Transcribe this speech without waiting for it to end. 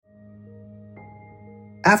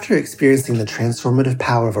After experiencing the transformative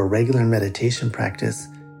power of a regular meditation practice,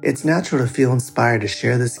 it's natural to feel inspired to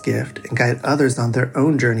share this gift and guide others on their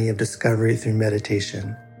own journey of discovery through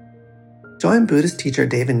meditation. Join Buddhist teacher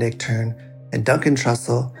David Nichtern and Duncan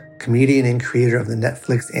Trussell, comedian and creator of the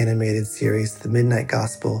Netflix animated series The Midnight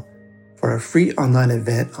Gospel, for a free online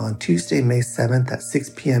event on Tuesday, May 7th at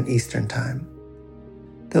 6 p.m. Eastern Time.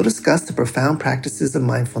 They'll discuss the profound practices of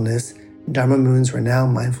mindfulness in Dharma Moon's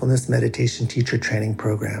renowned mindfulness meditation teacher training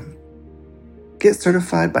program. Get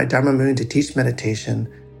certified by Dharma Moon to teach meditation,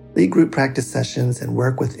 lead group practice sessions, and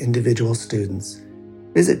work with individual students.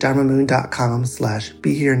 Visit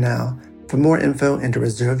dharmamoon.com/beherenow for more info and to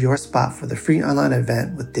reserve your spot for the free online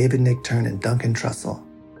event with David Nichtern and Duncan Trussell.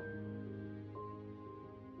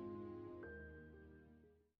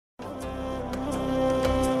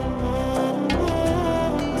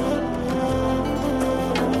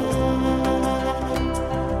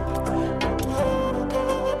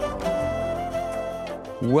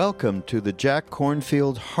 Welcome to the Jack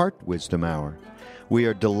Kornfield Heart Wisdom Hour. We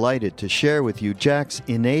are delighted to share with you Jack's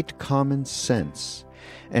innate common sense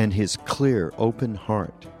and his clear, open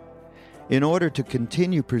heart. In order to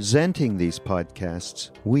continue presenting these podcasts,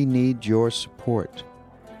 we need your support.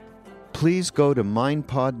 Please go to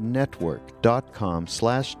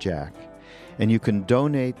mindpodnetwork.com/Jack and you can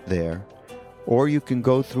donate there, or you can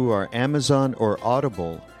go through our Amazon or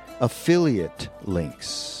Audible affiliate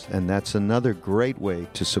links, and that's another great way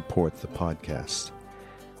to support the podcast.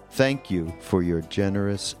 Thank you for your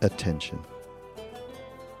generous attention.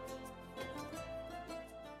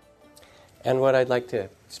 And what I'd like to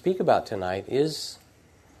speak about tonight is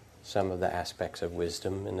some of the aspects of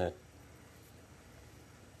wisdom in a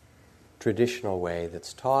traditional way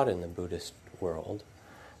that's taught in the Buddhist world.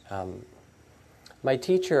 My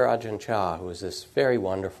teacher, Ajahn Chah, who is this very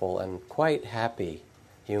wonderful and quite happy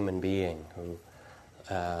human being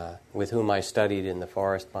with whom I studied in the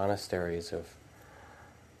forest monasteries of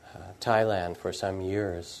Thailand for some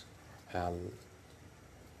years.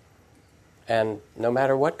 And no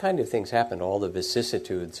matter what kind of things happened, all the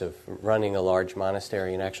vicissitudes of running a large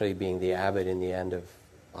monastery and actually being the abbot in the end of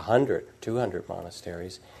 100, 200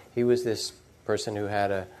 monasteries, he was this person who had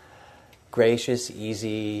a gracious,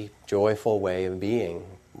 easy, joyful way of being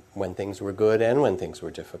when things were good and when things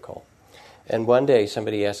were difficult. And one day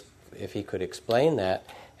somebody asked if he could explain that,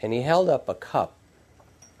 and he held up a cup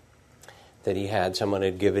that he had. Someone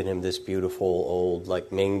had given him this beautiful old,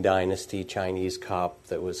 like Ming Dynasty Chinese cup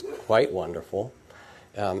that was quite wonderful.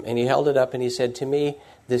 And he held it up and he said, "To me,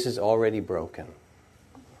 this is already broken.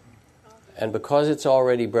 And because it's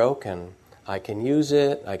already broken, I can use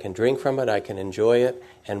it, I can drink from it, I can enjoy it,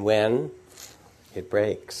 and when it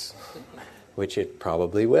breaks, which it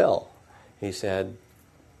probably will," he said,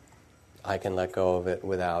 "I can let go of it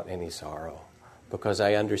without any sorrow, because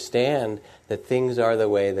I understand that things are the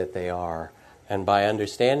way that they are. And by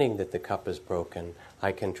understanding that the cup is broken,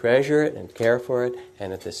 I can treasure it and care for it,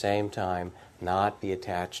 and at the same time not be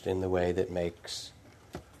attached in the way that makes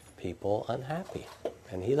people unhappy."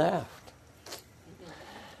 And he laughed.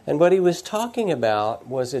 And what he was talking about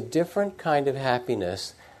was a different kind of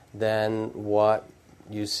happiness than what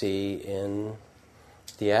you see in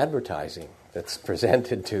the advertising that's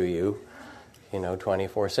presented to you,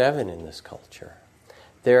 24/7 in this culture.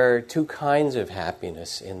 There are two kinds of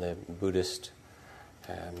happiness in the Buddhist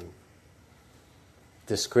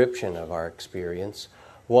description of our experience.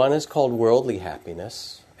 One is called worldly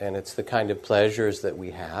happiness, and it's the kind of pleasures that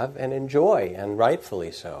we have and enjoy, and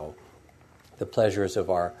rightfully so. The pleasures of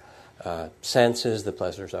our senses, the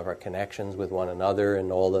pleasures of our connections with one another in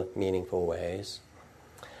all the meaningful ways.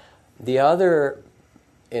 The other,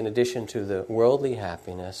 in addition to the worldly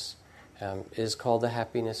happiness, is called the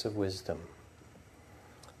happiness of wisdom.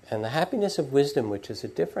 And the happiness of wisdom, which is a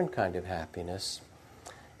different kind of happiness,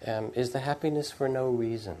 is the happiness for no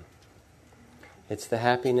reason. It's the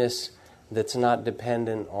happiness that's not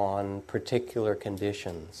dependent on particular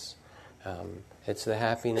conditions. It's the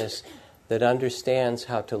happiness that understands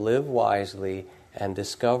how to live wisely and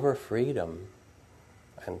discover freedom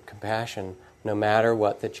and compassion no matter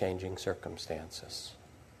what the changing circumstances.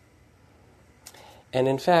 And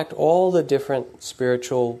in fact, all the different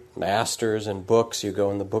spiritual masters and books, you go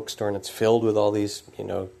in the bookstore and it's filled with all these,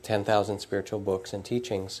 10,000 spiritual books and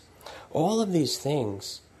teachings. All of these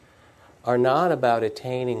things are not about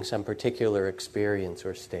attaining some particular experience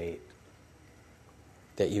or state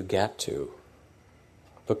that you get to.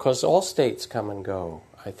 Because all states come and go.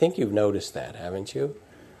 I think you've noticed that, haven't you?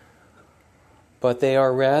 But they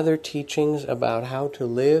are rather teachings about how to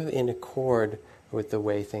live in accord with the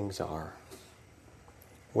way things are.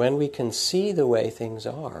 When we can see the way things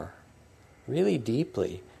are, really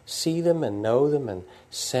deeply, see them and know them and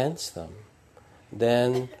sense them,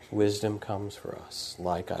 then wisdom comes for us,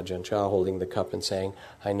 like Ajahn Chah holding the cup and saying,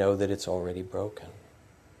 I know that it's already broken.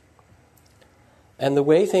 And the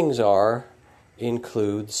way things are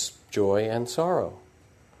includes joy and sorrow.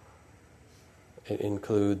 It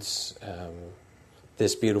includes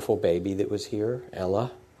this beautiful baby that was here,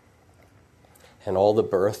 Ella, and all the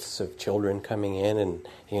births of children coming in, and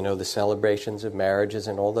the celebrations of marriages,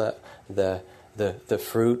 and all the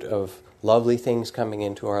fruit of lovely things coming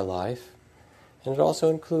into our life. And it also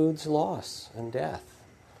includes loss and death,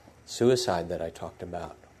 suicide that I talked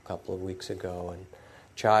about a couple of weeks ago, and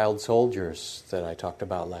child soldiers that I talked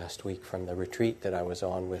about last week from the retreat that I was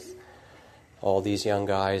on with all these young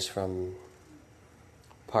guys from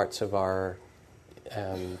parts of our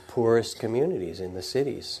poorest communities in the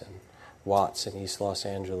cities, and Watts in East Los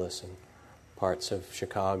Angeles and parts of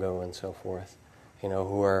Chicago and so forth,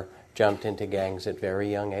 who are jumped into gangs at very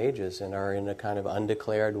young ages and are in a kind of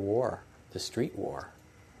undeclared war, the street war.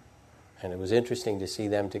 And it was interesting to see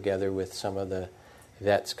them together with some of the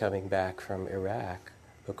vets coming back from Iraq,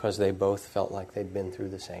 because they both felt like they'd been through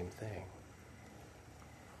the same thing.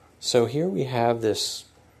 So here we have this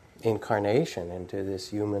incarnation into this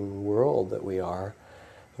human world that we are,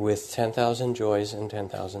 with 10,000 joys and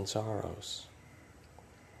 10,000 sorrows.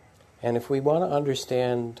 And if we want to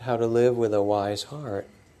understand how to live with a wise heart,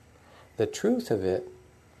 the truth of it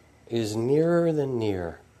is nearer than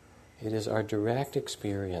near. It is our direct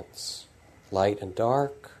experience, light and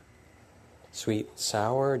dark, sweet and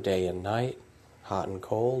sour, day and night, hot and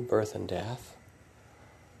cold, birth and death.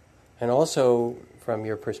 And also, from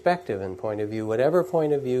your perspective and point of view, whatever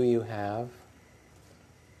point of view you have,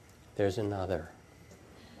 there's another,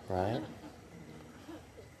 right?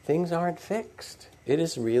 Things aren't fixed. It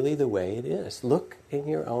is really the way it is. Look in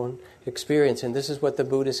your own experience. And this is what the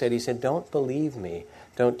Buddha said. He said, don't believe me.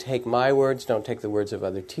 Don't take my words. Don't take the words of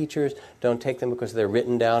other teachers. Don't take them because they're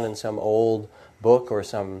written down in some old book or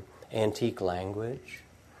some antique language.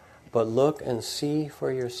 But look and see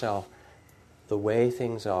for yourself the way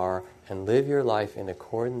things are, and live your life in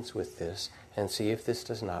accordance with this, and see if this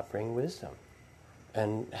does not bring wisdom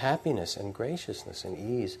and happiness and graciousness and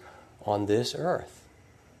ease on this earth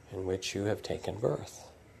in which you have taken birth.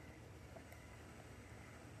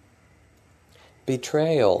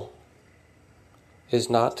 Betrayal is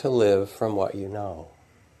not to live from what you know,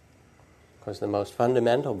 because the most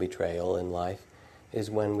fundamental betrayal in life is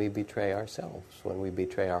when we betray ourselves, when we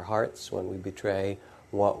betray our hearts, when we betray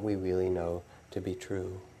what we really know to be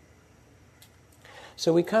true.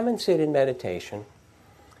 So we come and sit in meditation,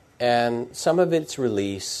 and some of it's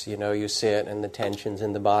release. You sit and the tensions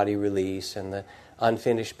in the body release, and the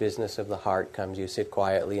unfinished business of the heart comes. You sit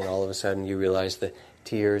quietly, and all of a sudden you realize the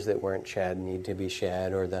tears that weren't shed need to be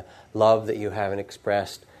shed, or the love that you haven't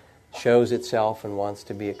expressed shows itself and wants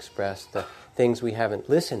to be expressed. The things we haven't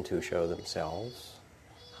listened to show themselves.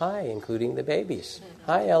 Hi, including the babies.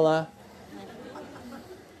 Hi, Ella.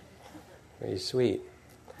 Very sweet.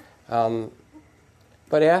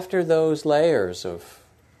 But after those layers of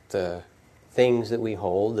the things that we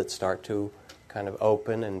hold that start to kind of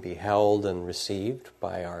open and be held and received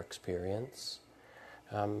by our experience,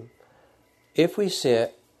 if we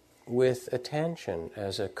sit with attention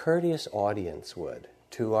as a courteous audience would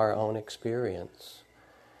to our own experience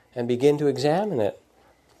and begin to examine it,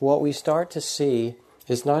 what we start to see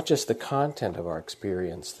is not just the content of our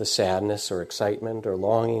experience, the sadness or excitement or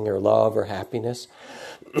longing or love or happiness,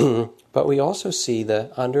 but we also see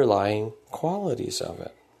the underlying qualities of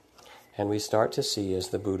it. And we start to see, as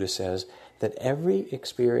the Buddha says, that every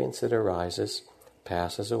experience that arises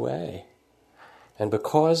passes away. And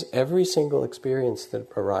because every single experience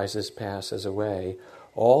that arises passes away,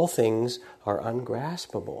 all things are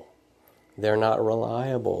ungraspable. They're not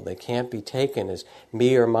reliable. They can't be taken as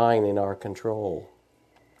me or mine in our control.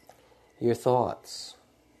 Your thoughts,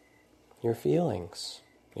 your feelings,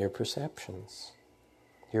 your perceptions,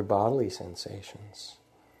 your bodily sensations,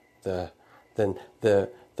 the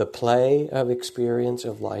play of experience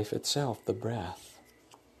of life itself, the breath.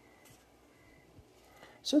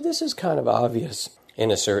 So this is kind of obvious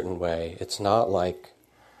in a certain way. It's not like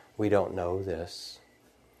we don't know this,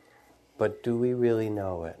 but do we really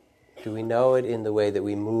know it? Do we know it in the way that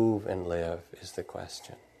we move and live is the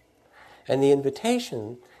question. And the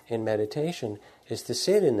invitation in meditation is to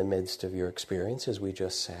sit in the midst of your experience as we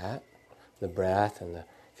just sat, the breath and the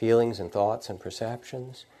feelings and thoughts and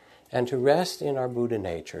perceptions, and to rest in our Buddha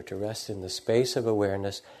nature, to rest in the space of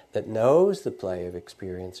awareness that knows the play of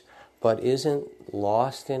experience, but isn't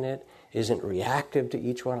lost in it, isn't reactive to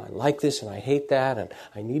each one. I like this and I hate that, and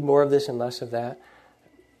I need more of this and less of that.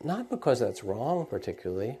 not because that's wrong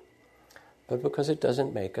particularly, but because it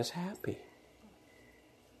doesn't make us happy.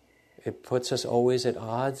 It puts us always at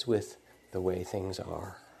odds with the way things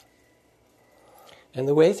are. And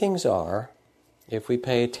the way things are, if we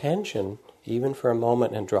pay attention, even for a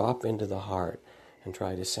moment, and drop into the heart and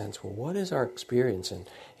try to sense, well, what is our experience, and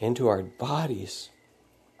into our bodies,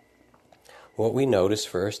 what we notice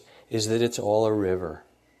first is that it's all a river.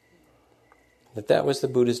 That was the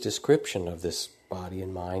Buddha's description of this body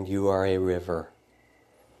and mind. You are a river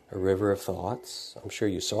of thoughts. I'm sure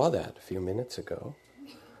you saw that a few minutes ago.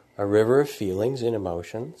 A river of feelings and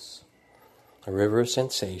emotions, a river of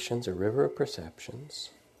sensations, a river of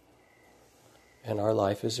perceptions. And our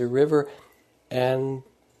life is a river. And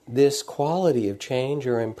this quality of change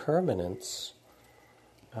or impermanence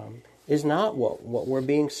is not what we're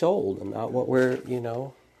being sold, and not what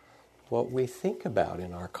what we think about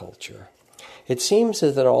in our culture. It seems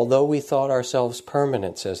that although we thought ourselves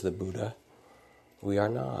permanent, says the Buddha, we are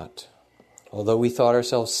not. Although we thought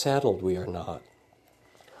ourselves settled, we are not.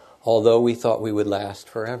 Although we thought we would last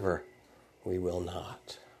forever, we will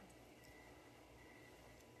not.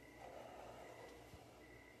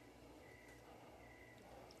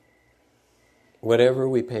 Whatever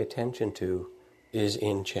we pay attention to is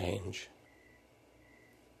in change.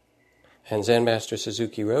 And Zen Master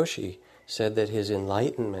Suzuki Roshi said that his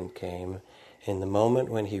enlightenment came in the moment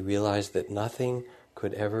when he realized that nothing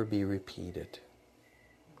could ever be repeated.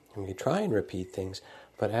 And we try and repeat things,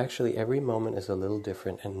 but actually every moment is a little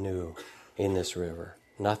different and new in this river.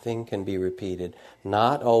 Nothing can be repeated.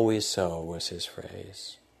 Not always so, was his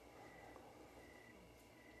phrase.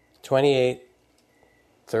 28,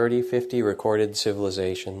 30, 50 recorded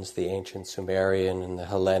civilizations, the ancient Sumerian and the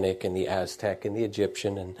Hellenic and the Aztec and the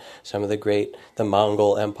Egyptian and some of the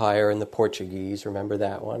Mongol Empire and the Portuguese, remember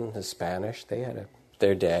that one? The Spanish, they had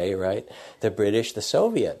their day, right? The British, the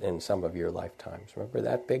Soviet in some of your lifetimes. Remember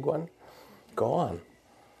that big one? Gone.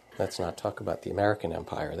 Let's not talk about the American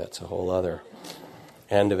Empire. That's a whole other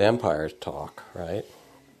end of empire talk, right?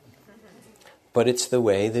 But it's the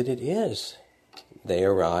way that it is. They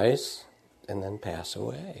arise and then pass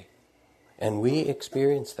away. And we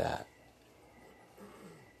experience that.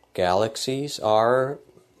 Galaxies, our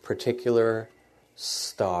particular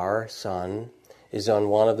star, sun, is on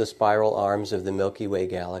one of the spiral arms of the Milky Way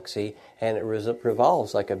galaxy, and it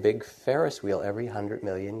revolves like a big Ferris wheel every 100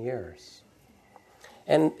 million years.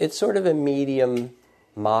 And it's sort of a medium,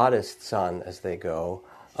 modest sun as they go,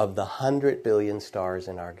 of the 100 billion stars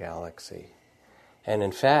in our galaxy. And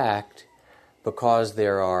in fact, because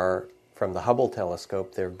there are, from the Hubble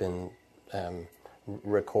telescope, there have been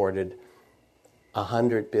recorded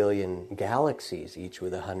 100 billion galaxies, each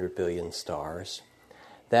with 100 billion stars.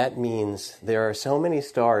 That means there are so many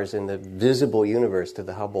stars in the visible universe to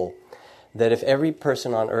the Hubble that if every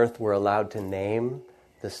person on Earth were allowed to name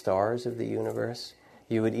the stars of the universe,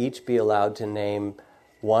 you would each be allowed to name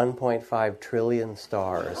 1.5 trillion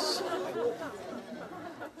stars.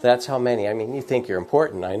 That's how many. I mean, you think you're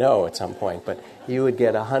important, I know, at some point, but you would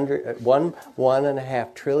get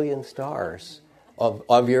 1.5 trillion stars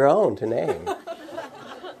of your own to name.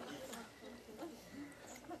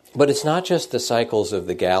 But it's not just the cycles of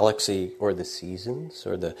the galaxy or the seasons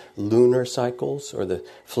or the lunar cycles or the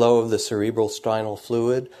flow of the cerebral spinal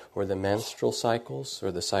fluid or the menstrual cycles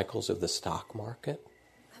or the cycles of the stock market,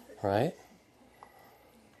 right?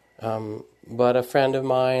 But a friend of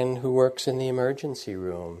mine who works in the emergency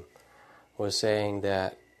room was saying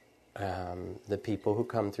that the people who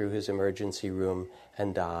come through his emergency room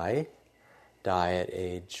and die at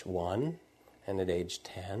age 1 and at age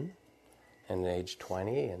 10 and at age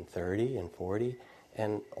 20 and 30 and 40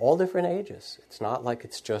 and all different ages. It's not like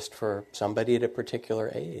it's just for somebody at a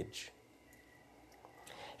particular age.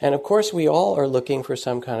 And of course we all are looking for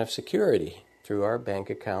some kind of security through our bank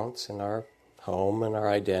accounts and our home and our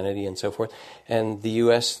identity and so forth. And the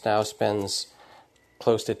U.S. now spends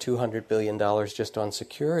close to $200 billion just on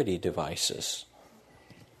security devices.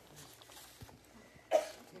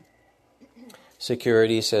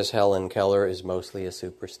 Security, says Helen Keller, is mostly a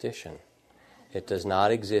superstition. It does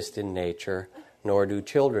not exist in nature, nor do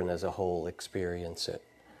children as a whole experience it.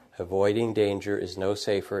 Avoiding danger is no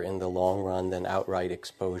safer in the long run than outright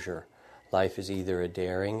exposure. Life is either a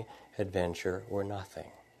daring adventure or nothing.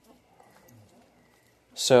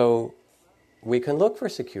 So we can look for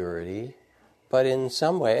security, but in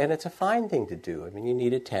some way, and it's a fine thing to do. I mean, you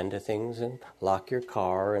need to tend to things and lock your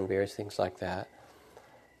car and various things like that.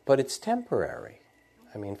 But it's temporary.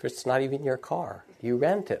 I mean, it's not even your car. You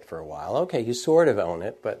rent it for a while. Okay, you sort of own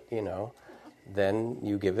it, but, then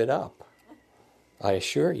you give it up. I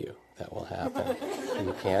assure you that will happen.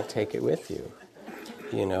 You can't take it with you.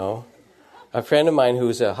 you know. A friend of mine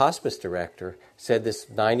who's a hospice director said this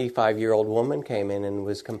 95-year-old woman came in and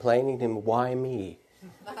was complaining to him, "Why me?"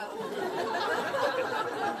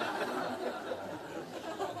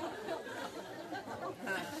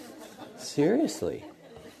 Seriously,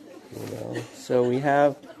 you know. So we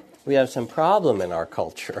have some problem in our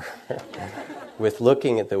culture with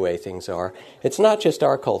looking at the way things are. It's not just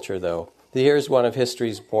our culture, though. Here's one of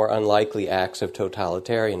history's more unlikely acts of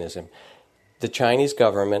totalitarianism. The Chinese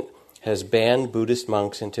government has banned Buddhist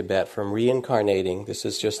monks in Tibet from reincarnating, this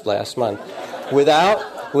is just last month,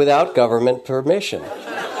 without government permission.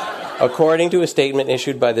 According to a statement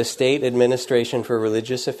issued by the State Administration for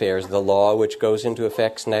Religious Affairs, the law, which goes into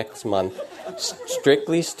effect next month,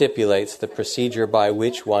 strictly stipulates the procedure by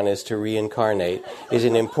which one is to reincarnate is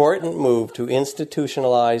an important move to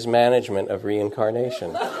institutionalize management of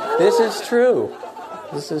reincarnation. This is true.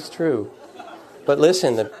 This is true. But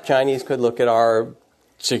listen, the Chinese could look at our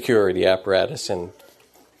security apparatus and,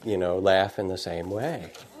 you know, laugh in the same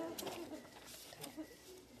way.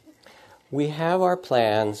 We have our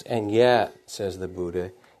plans, and yet, says the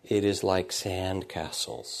Buddha, it is like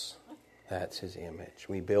sandcastles. That's his image.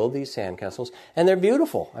 We build these sandcastles, and they're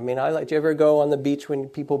beautiful. I mean, do you ever go on the beach when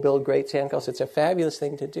people build great sandcastles? It's a fabulous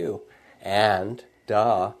thing to do. And,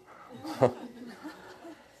 duh.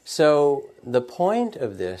 So, the point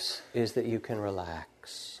of this is that you can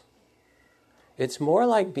relax. It's more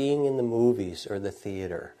like being in the movies or the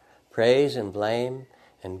theater. Praise and blame,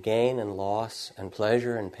 and gain and loss, and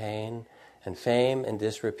pleasure and pain, and fame and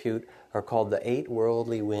disrepute are called the 8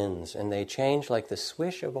 worldly winds, and they change like the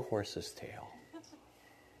swish of a horse's tail.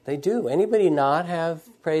 They do. Anybody not have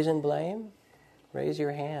praise and blame? Raise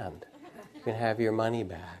your hand. You can have your money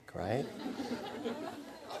back, right?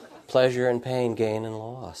 Pleasure and pain, gain and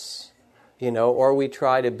loss. You know, or we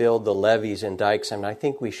try to build the levees and dikes. I mean, I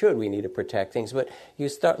think we should. We need to protect things. But you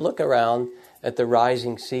look around at the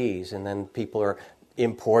rising seas, and then people are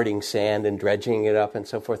importing sand and dredging it up and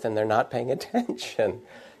so forth, and they're not paying attention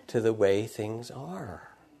to the way things are.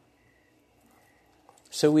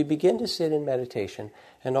 So we begin to sit in meditation,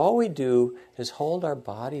 and all we do is hold our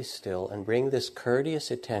bodies still and bring this courteous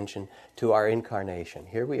attention to our incarnation.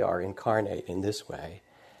 Here we are, incarnate in this way,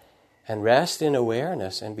 and rest in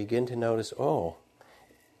awareness and begin to notice, oh,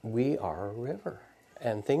 we are a river.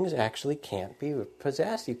 And things actually can't be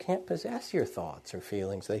possessed. You can't possess your thoughts or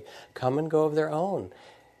feelings. They come and go of their own.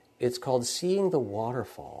 It's called seeing the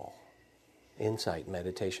waterfall. Insight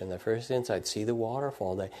meditation, the first insight, see the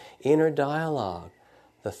waterfall, the inner dialogue,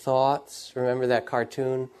 the thoughts. Remember that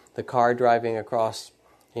cartoon, the car driving across,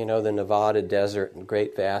 you know, the Nevada desert and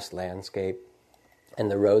great vast landscape, and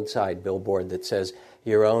the roadside billboard that says,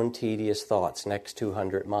 your own tedious thoughts, next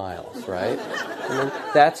 200 miles, right? I mean,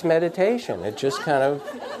 that's meditation. It just kind of...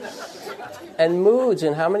 And moods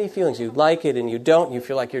and how many feelings. You like it and you don't. You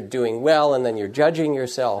feel like you're doing well, and then you're judging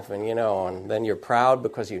yourself, and, you know, and then you're proud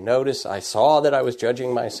because you notice, I saw that I was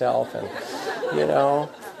judging myself, and, you know...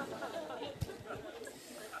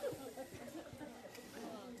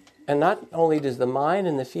 And not only does the mind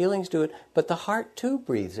and the feelings do it, but the heart too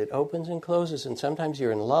breathes. It opens and closes, and sometimes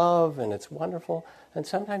you're in love and it's wonderful, and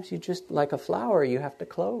sometimes you just, like a flower, you have to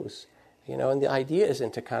close. You know, and the idea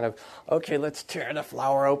isn't to kind of, okay, let's tear the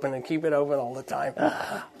flower open and keep it open all the time.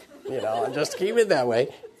 You know, and just keep it that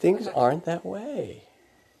way. Things aren't that way.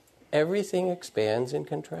 Everything expands and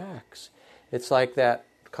contracts. It's like that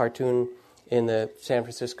cartoon in the San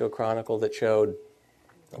Francisco Chronicle that showed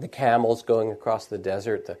the camels going across the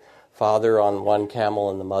desert, the father on one camel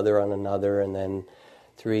and the mother on another, and then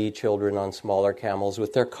 3 children on smaller camels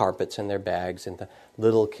with their carpets and their bags, and the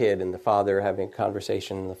little kid and the father having a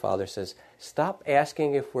conversation, and the father says, stop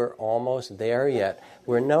asking if we're almost there yet.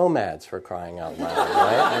 We're nomads, for crying out loud,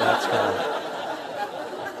 right? And that's kind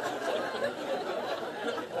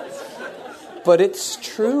of... But it's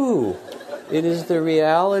true. It is the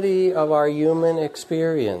reality of our human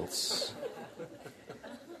experience.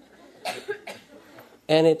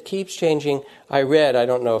 And it keeps changing. I read, I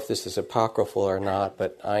don't know if this is apocryphal or not,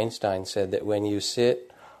 but Einstein said that when you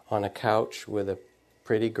sit on a couch with a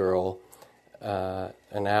pretty girl,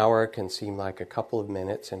 an hour can seem like a couple of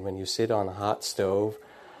minutes, and when you sit on a hot stove,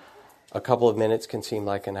 a couple of minutes can seem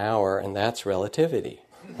like an hour, and that's relativity,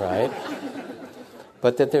 right?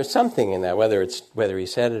 But that there's something in that, whether he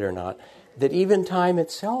said it or not, that even time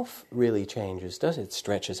itself really changes, does it? It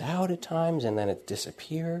stretches out at times, and then it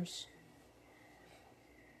disappears.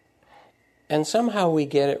 And somehow we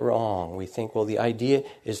get it wrong. We think, well, the idea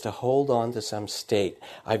is to hold on to some state.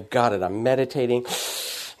 I've got it. I'm meditating.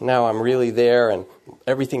 Now I'm really there, and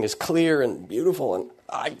everything is clear and beautiful, and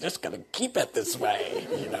I just got to keep it this way,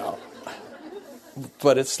 you know.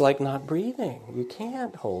 But it's like not breathing. You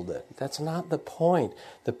can't hold it. That's not the point.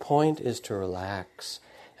 The point is to relax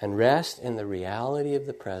and rest in the reality of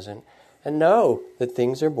the present and know that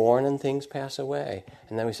things are born and things pass away.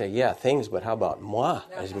 And then we say, yeah, things, but how about moi,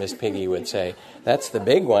 as Miss Piggy would say. That's the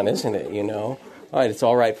big one, isn't it, you know? All right, it's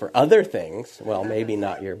all right for other things. Well, maybe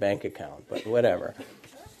not your bank account, but whatever.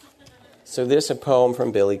 So this is a poem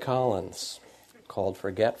from Billy Collins called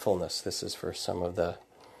Forgetfulness. This is for some of the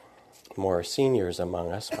more seniors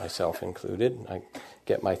among us, myself included. I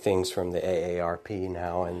get my things from the AARP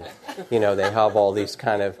now, and, you know, they have all these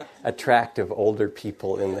kind of attractive older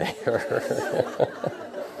people in there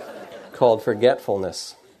called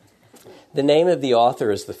Forgetfulness. The name of the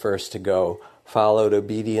author is the first to go, followed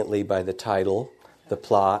obediently by the title, the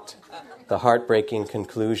plot, the heartbreaking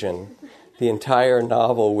conclusion, the entire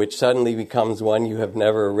novel, which suddenly becomes one you have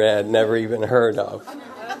never read, never even heard of.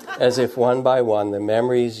 As if one by one, the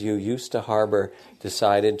memories you used to harbor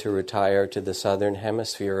decided to retire to the southern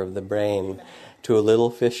hemisphere of the brain, to a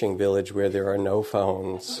little fishing village where there are no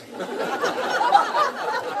phones.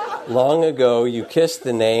 Long ago, you kissed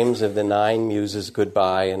the names of the 9 muses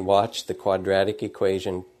goodbye and watched the quadratic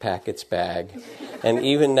equation pack its bag. And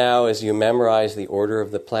even now, as you memorize the order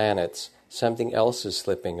of the planets, something else is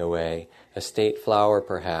slipping away. A state flower,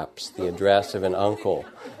 perhaps, the address of an uncle,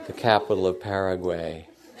 the capital of Paraguay.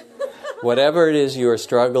 Whatever it is you are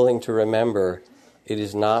struggling to remember, it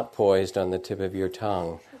is not poised on the tip of your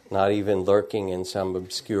tongue, not even lurking in some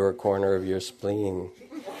obscure corner of your spleen.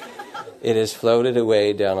 It has floated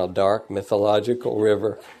away down a dark mythological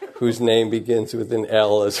river whose name begins with an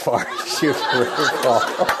L as far as you can recall.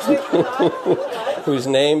 Whose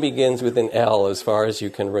name begins with an L as far as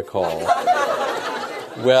you can recall.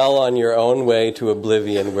 Well on your own way to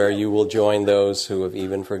oblivion, where you will join those who have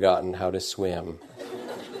even forgotten how to swim.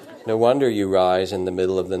 No wonder you rise in the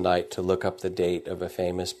middle of the night to look up the date of a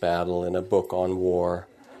famous battle in a book on war.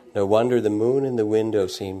 No wonder the moon in the window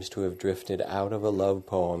seems to have drifted out of a love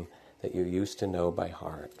poem that you used to know by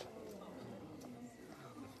heart.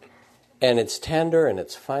 And it's tender, and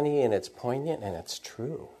it's funny, and it's poignant, and it's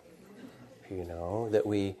true. You know, that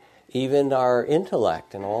we, even our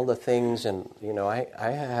intellect and all the things, and, you know, I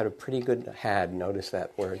had a pretty good, notice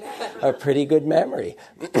that word, a pretty good memory.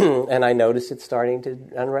 And I noticed it's starting to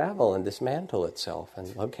unravel and dismantle itself.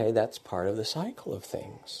 And, okay, that's part of the cycle of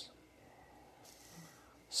things.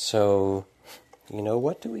 So, you know,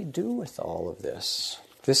 what do we do with all of this?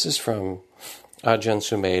 This is from Ajahn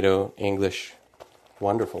Sumedho, English,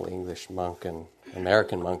 wonderful English monk and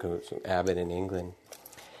American monk who's an abbot in England.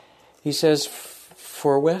 He says,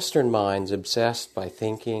 for Western minds obsessed by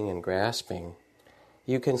thinking and grasping,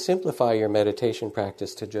 you can simplify your meditation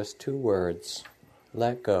practice to just 2 words,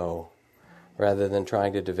 let go, rather than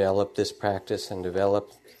trying to develop this practice and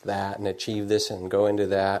develop that and achieve this and go into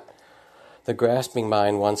that. The grasping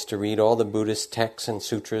mind wants to read all the Buddhist texts and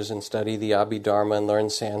sutras and study the Abhidharma and learn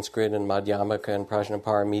Sanskrit and Madhyamaka and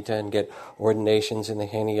Prajnaparamita and get ordinations in the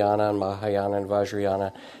Hinayana and Mahayana and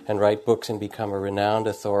Vajrayana and write books and become a renowned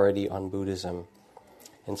authority on Buddhism.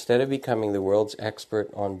 Instead of becoming the world's expert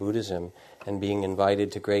on Buddhism and being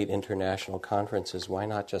invited to great international conferences, why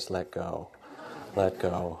not just let go? Let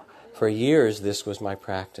go. For years, this was my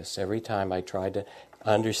practice. Every time I tried to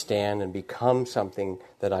understand and become something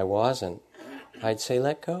that I wasn't, I'd say,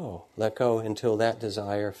 let go until that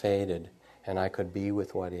desire faded and I could be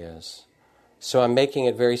with what is. So I'm making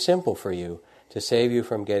it very simple for you to save you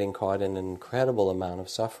from getting caught in an incredible amount of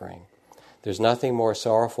suffering. There's nothing more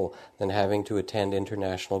sorrowful than having to attend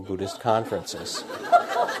international Buddhist conferences.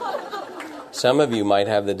 Some of you might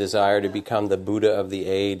have the desire to become the Buddha of the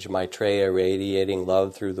age, Maitreya radiating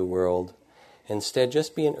love through the world. Instead,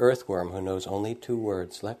 just be an earthworm who knows only 2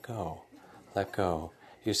 words, let go, let go.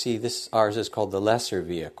 You see, ours is called the lesser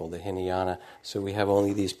vehicle, the Hinayana, so we have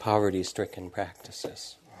only these poverty-stricken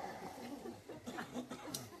practices.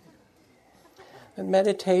 And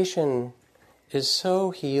meditation is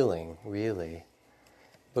so healing, really,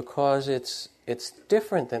 because it's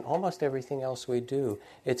different than almost everything else we do.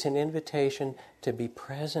 It's an invitation to be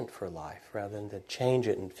present for life rather than to change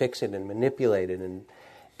it and fix it and manipulate it. And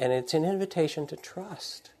it's an invitation to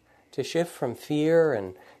trust, to shift from fear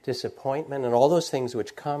and disappointment and all those things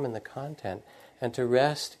which come in the content, and to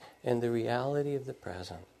rest in the reality of the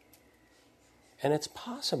present. And it's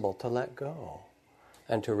possible to let go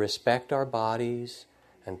and to respect our bodies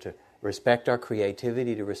and to respect our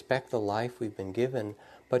creativity, to respect the life we've been given,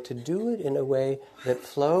 but to do it in a way that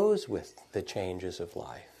flows with the changes of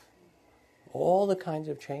life. All the kinds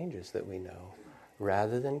of changes that we know,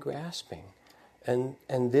 rather than grasping. And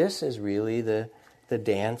this is really the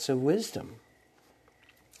dance of wisdom.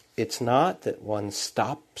 it's not that one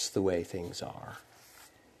stops the way things are.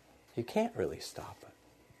 You can't really stop it.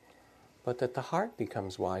 But that the heart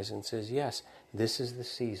becomes wise and says, yes, this is the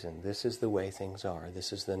season, this is the way things are,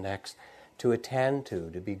 this is the next to attend to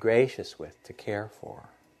be gracious with, to care for.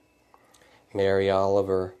 Mary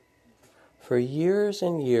Oliver, for years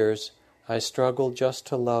and years I struggled just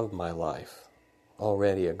to love my life.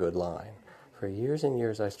 Already a good line. For years and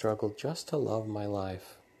years I struggled just to love my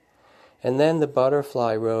life. And then the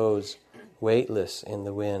butterfly rose, weightless in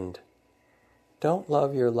the wind. Don't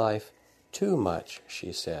love your life too much,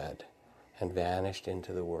 she said, and vanished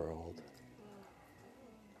into the world.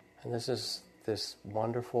 And this is this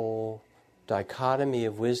wonderful dichotomy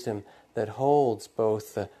of wisdom that holds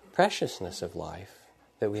both the preciousness of life,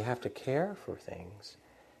 that we have to care for things,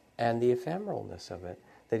 and the ephemeralness of it,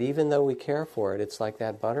 that even though we care for it, it's like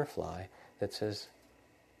that butterfly that says,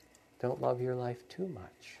 don't love your life too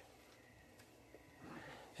much.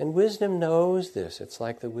 And wisdom knows this. It's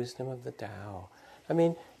like the wisdom of the Tao. I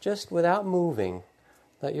mean, just without moving,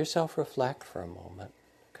 let yourself reflect for a moment,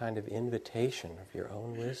 kind of invitation of your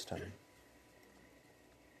own wisdom.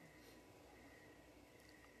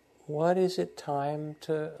 What is it time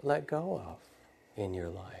to let go of in your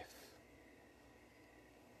life?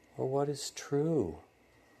 Or what is true,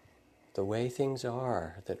 the way things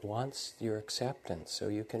are, that wants your acceptance so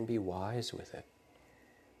you can be wise with it,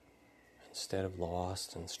 instead of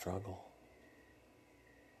lost and struggle?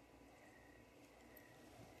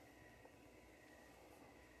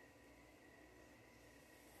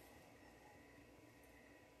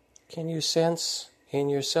 Can you sense in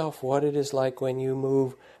yourself what it is like when you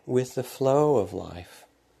move with the flow of life,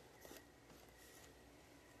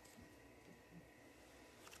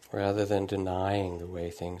 rather than denying the way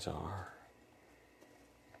things are?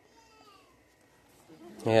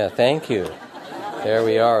 Yeah, thank you. There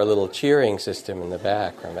we are, a little cheering system in the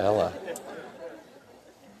back from Ella.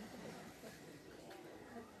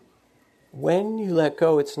 When you let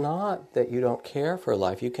go, it's not that you don't care for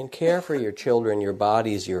life. You can care for your children, your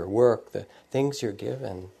bodies, your work, the things you're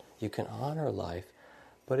given. You can honor life,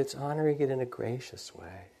 but it's honoring it in a gracious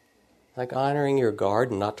way. Like honoring your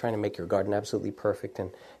garden, not trying to make your garden absolutely perfect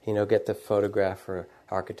and, get the photograph for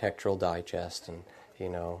Architectural Digest and,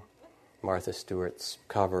 Martha Stewart's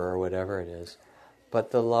cover or whatever it is.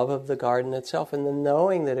 But the love of the garden itself and the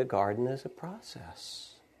knowing that a garden is a process.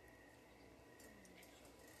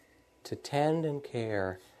 To tend and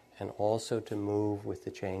care and also to move with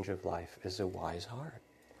the change of life is a wise heart.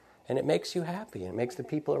 And it makes you happy, and it makes the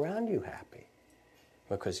people around you happy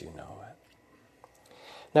because you know it.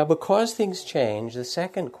 Now, because things change, the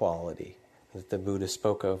second quality that the Buddha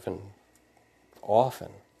spoke of and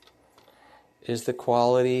often is the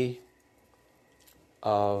quality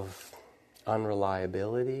of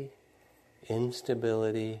unreliability,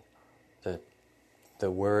 instability. The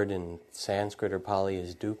word in Sanskrit or Pali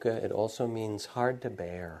is dukkha. It also means hard to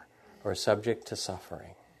bear or subject to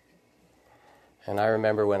suffering. And I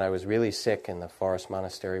remember when I was really sick in the forest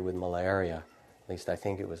monastery with malaria, at least I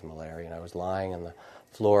think it was malaria, and I was lying on the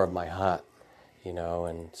floor of my hut,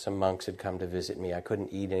 and some monks had come to visit me. I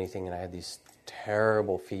couldn't eat anything, and I had these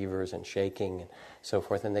terrible fevers and shaking and so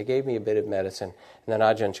forth, and they gave me a bit of medicine. And then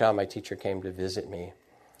Ajahn Chah, my teacher, came to visit me,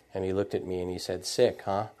 and he looked at me and he said, "Sick,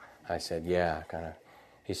 huh?" I said, "Yeah, kind of."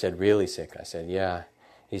 He said, "Really sick?" I said, "Yeah."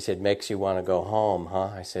 He said, "Makes you want to go home,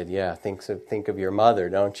 huh?" I said, "Yeah." Think of your mother,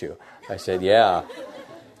 don't you?" I said, "Yeah."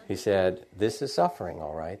 He said, "This is suffering,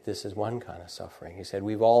 all right. This is one kind of suffering." He said,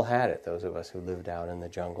 "We've all had it, those of us who lived out in the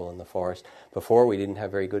jungle and the forest. Before, we didn't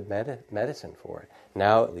have very good medicine for it.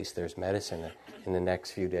 Now, at least there's medicine. In the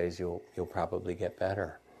next few days, you'll probably get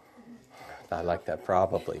better." I like that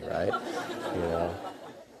probably, right?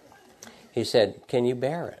 He said, "Can you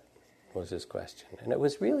bear it?" was his question. And it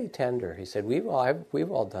was really tender. He said, we've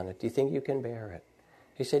all done it. Do you think you can bear it?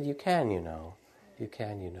 He said, you can, You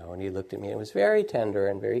can, And he looked at me, and it was very tender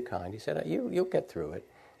and very kind. He said, you'll get through it.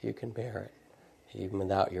 You can bear it, even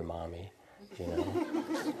without your mommy,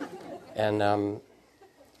 And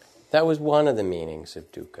that was one of the meanings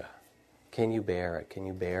of dukkha. Can you bear it? Can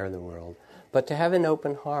you bear the world? But to have an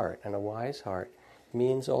open heart and a wise heart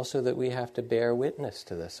means also that we have to bear witness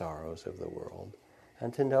to the sorrows of the world,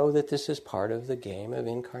 and to know that this is part of the game of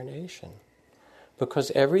incarnation. Because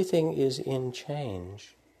everything is in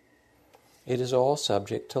change. It is all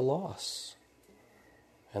subject to loss.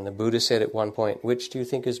 And the Buddha said at one point, which do you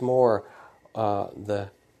think is more, the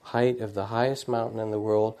height of the highest mountain in the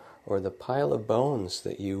world, or the pile of bones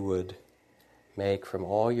that you would make from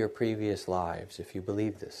all your previous lives, if you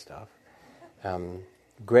believe this stuff?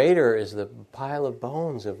 Greater is the pile of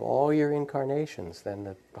bones of all your incarnations than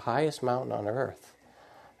the highest mountain on earth.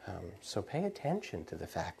 So pay attention to the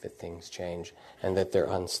fact that things change and that they're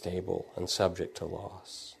unstable and subject to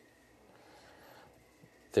loss.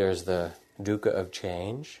 There's the dukkha of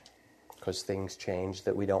change, because things change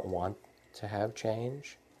that we don't want to have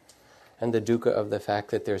change. And the dukkha of the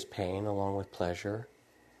fact that there's pain along with pleasure.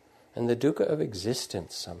 And the dukkha of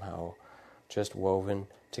existence somehow just woven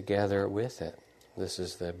together with it. This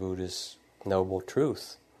is the Buddha's noble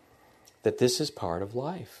truth, that this is part of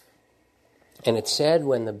life. And it's said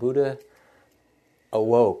when the Buddha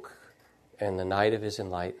awoke in the night of his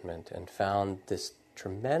enlightenment and found this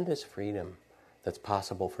tremendous freedom that's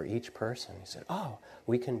possible for each person, he said, oh,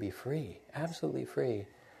 we can be free, absolutely free.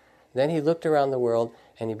 Then he looked around the world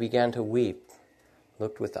and he began to weep,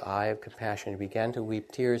 looked with the eye of compassion. He began to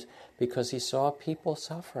weep tears because he saw people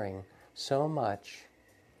suffering so much,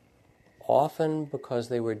 often because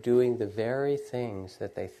they were doing the very things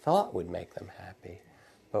that they thought would make them happy,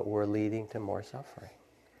 but were leading to more suffering.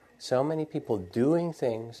 So many people doing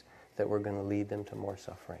things that were going to lead them to more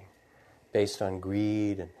suffering, based on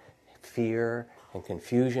greed and fear and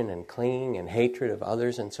confusion and clinging and hatred of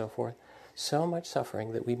others and so forth. So much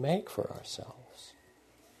suffering that we make for ourselves.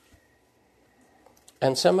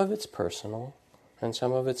 And some of it's personal, and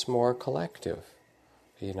some of it's more collective.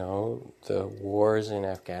 You know, the wars in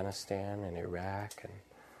Afghanistan and Iraq and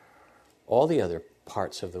all the other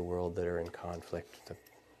parts of the world that are in conflict, the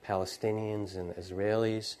Palestinians and the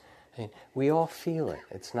Israelis, I mean, we all feel it.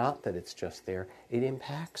 It's not that it's just there. It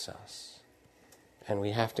impacts us. And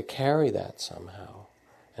we have to carry that somehow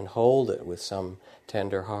and hold it with some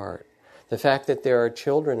tender heart. The fact that there are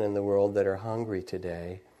children in the world that are hungry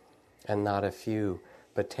today, and not a few,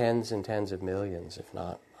 but tens and tens of millions, if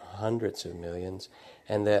not hundreds of millions,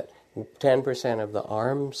 and that 10% of the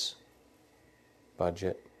arms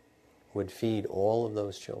budget would feed all of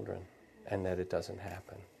those children, and that it doesn't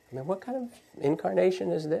happen. I mean, what kind of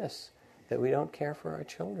incarnation is this, that we don't care for our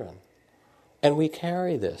children? And we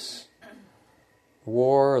carry this.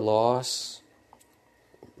 War, loss,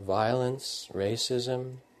 violence,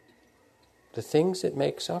 racism, the things that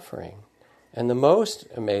make suffering. And the most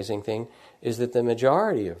amazing thing is that the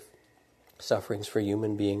majority of sufferings for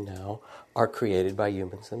human being now are created by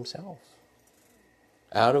humans themselves,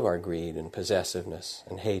 out of our greed and possessiveness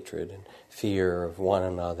and hatred and fear of one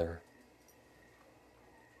another.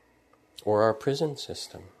 Or our prison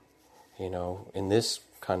system. You know, in this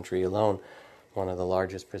country alone, one of the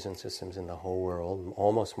largest prison systems in the whole world,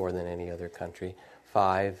 almost more than any other country,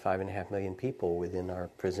 5.5 million people within our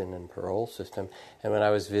prison and parole system. And when I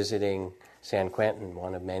was visiting San Quentin,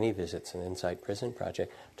 one of many visits, an Insight Prison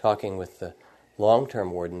Project, talking with the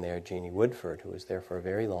long-term warden there, Jeannie Woodford, who was there for a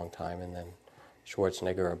very long time, and then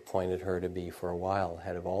Schwarzenegger appointed her to be, for a while,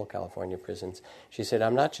 head of all California prisons. She said,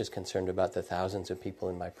 I'm not just concerned about the thousands of people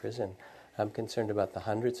in my prison. I'm concerned about the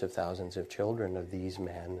hundreds of thousands of children of these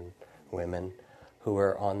men and women who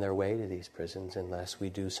are on their way to these prisons unless we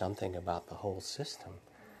do something about the whole system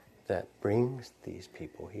that brings these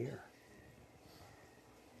people here.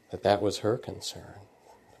 That was her concern.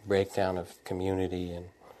 The breakdown of community and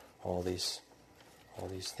all these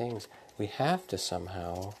things. We have to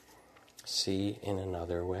somehow see in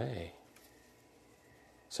another way.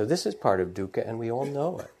 So this is part of dukkha, and we all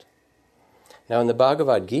know it. Now in the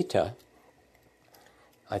Bhagavad Gita,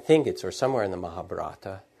 I think it's, or somewhere in the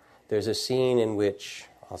Mahabharata, there's a scene in which,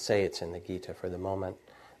 I'll say it's in the Gita for the moment,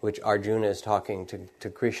 which Arjuna is talking to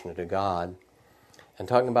Krishna, to God, and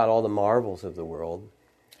talking about all the marvels of the world,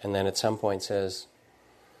 and then at some point says,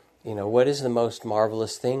 you know, what is the most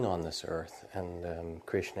marvelous thing on this earth? And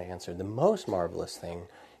Krishna answered, the most marvelous thing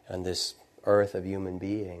on this earth of human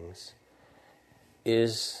beings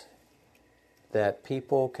is that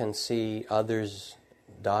people can see others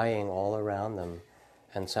dying all around them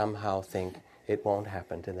and somehow think it won't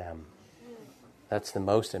happen to them. That's the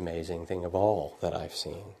most amazing thing of all that I've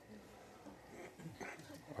seen.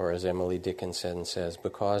 Or as Emily Dickinson says,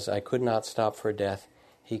 because I could not stop for death,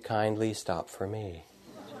 he kindly stopped for me.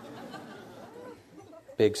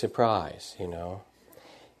 Big surprise, you know.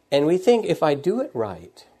 And we think if I do it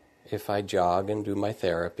right, if I jog and do my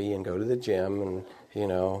therapy and go to the gym and, you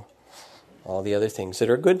know, all the other things that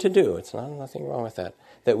are good to do, it's nothing wrong with that,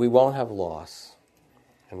 that we won't have loss,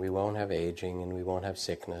 and we won't have aging, and we won't have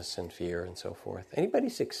sickness and fear and so forth. Anybody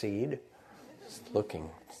succeed? Just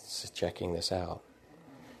looking, just checking this out.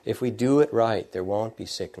 If we do it right, there won't be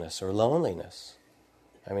sickness or loneliness.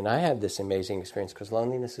 I mean, I had this amazing experience because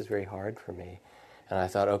loneliness is very hard for me. And I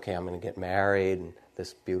thought, okay, I'm going to get married, and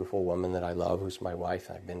this beautiful woman that I love, who's my wife,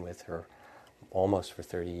 I've been with her almost for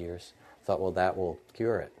 30 years, thought, well, that will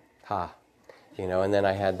cure it. You know, and then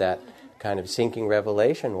I had that kind of sinking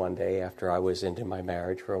revelation one day after I was into my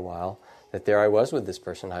marriage for a while, that there I was with this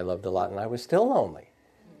person I loved a lot, and I was still lonely.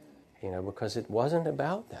 Because it wasn't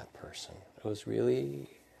about that person. It was really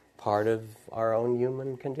part of our own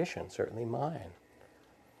human condition, certainly mine.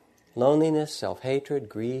 Loneliness, self-hatred,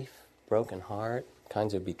 grief, broken heart,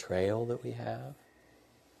 kinds of betrayal that we have.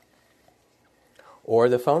 Or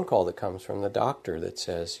the phone call that comes from the doctor that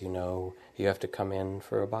says, you have to come in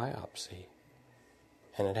for a biopsy.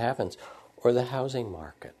 And it happens. Or the housing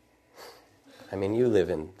market. I mean, you live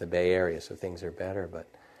in the Bay Area, so things are better, but,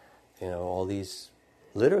 all these,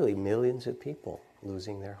 literally millions of people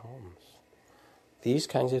losing their homes. These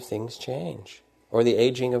kinds of things change. Or the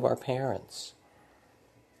aging of our parents.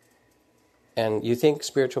 And you think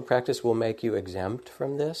spiritual practice will make you exempt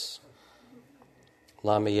from this?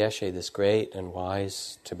 Lama Yeshe, this great and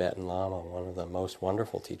wise Tibetan Lama, one of the most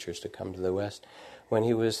wonderful teachers to come to the West, when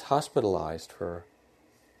he was hospitalized for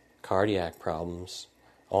cardiac problems,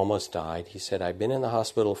 almost died, he said, I've been in the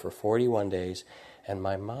hospital for 41 days, and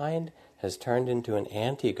my mind has turned into an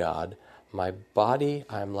anti-God. My body,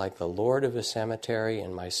 I'm like the lord of a cemetery,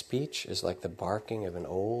 and my speech is like the barking of an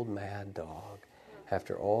old mad dog.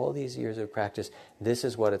 After all these years of practice, this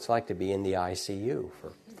is what it's like to be in the ICU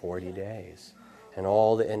for 40 days. And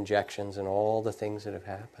all the injections and all the things that have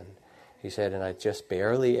happened. He said, and I'm just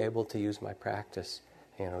barely able to use my practice,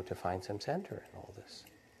 to find some center in all this.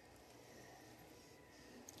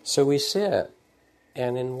 So we sit,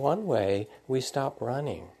 and in one way, we stop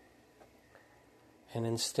running. And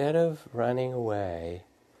instead of running away,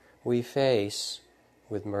 we face,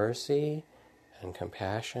 with mercy and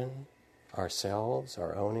compassion, ourselves,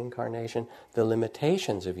 our own incarnation, the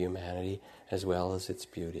limitations of humanity as well as its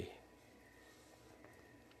beauty.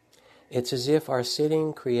 It's as if our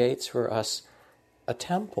sitting creates for us a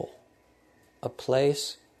temple, a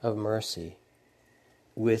place of mercy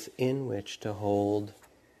within which to hold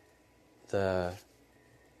the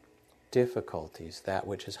difficulties, that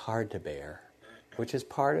which is hard to bear, which is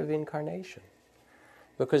part of incarnation.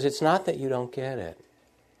 Because it's not that you don't get it,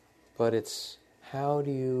 but it's how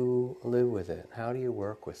do you live with it? How do you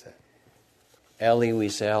work with it? Elie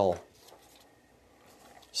Wiesel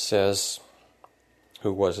says,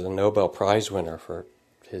 who was the Nobel Prize winner for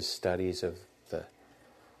his studies of the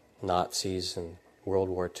Nazis and World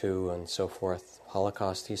War II and so forth,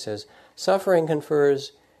 Holocaust, he says, suffering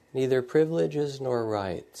confers neither privileges nor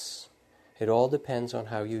rights. It all depends on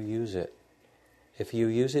how you use it. If you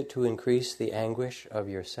use it to increase the anguish of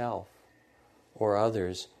yourself or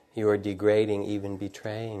others, you are degrading, even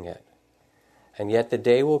betraying it. And yet the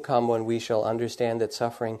day will come when we shall understand that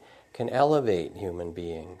suffering can elevate human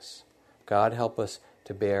beings. God help us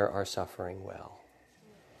to bear our suffering well.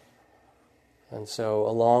 And so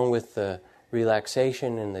along with the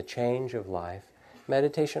relaxation and the change of life,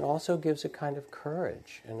 meditation also gives a kind of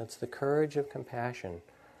courage, and it's the courage of compassion,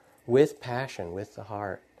 with passion, with the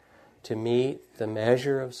heart, to meet the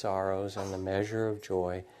measure of sorrows and the measure of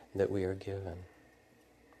joy that we are given.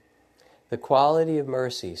 The quality of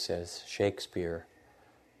mercy, says Shakespeare,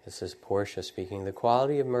 this is Portia speaking, the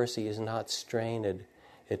quality of mercy is not strained.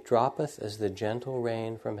 It droppeth as the gentle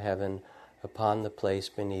rain from heaven upon the place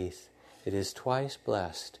beneath. It is twice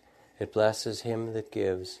blessed. It blesses him that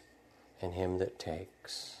gives and him that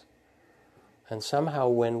takes. And somehow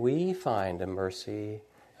when we find a mercy,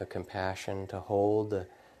 a compassion to hold the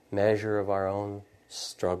measure of our own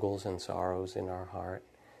struggles and sorrows in our heart,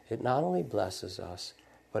 it not only blesses us,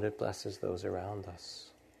 but it blesses those around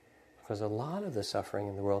us. Because a lot of the suffering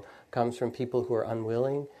in the world comes from people who are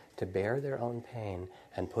unwilling to bear their own pain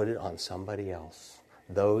and put it on somebody else.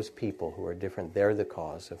 Those people who are different, they're the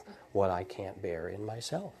cause of what I can't bear in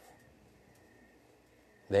myself.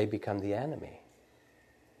 They become the enemy.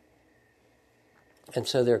 And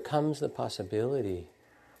so there comes the possibility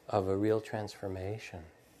of a real transformation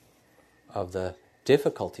of the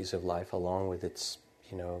difficulties of life along with its,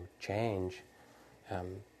 change,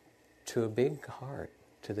 to a big heart,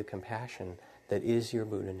 to the compassion that is your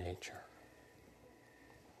Buddha nature.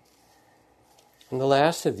 And the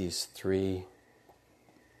last of these three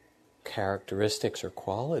characteristics or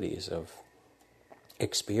qualities of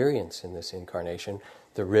experience in this incarnation,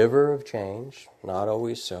 the river of change, not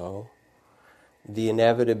always so, the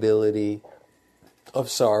inevitability of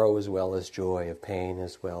sorrow as well as joy, of pain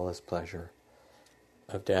as well as pleasure,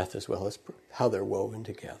 of death as well as how they're woven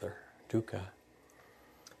together, dukkha,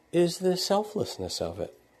 is the selflessness of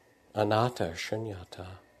it. Anatta, shunyata,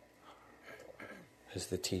 is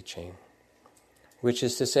the teaching. Which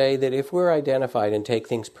is to say that if we're identified and take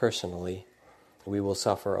things personally, we will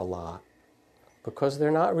suffer a lot, because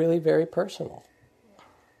they're not really very personal.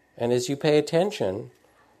 And as you pay attention,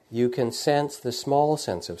 you can sense the small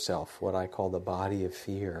sense of self, what I call the body of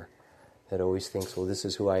fear, that always thinks, well, this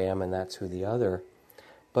is who I am and that's who the other.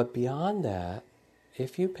 But beyond that,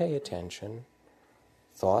 if you pay attention,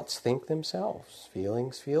 thoughts think themselves,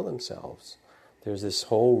 feelings feel themselves. There's this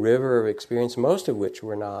whole river of experience, most of which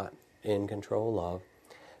we're not in control of.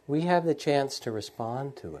 We have the chance to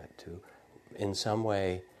respond to it, to, in some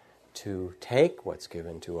way, to take what's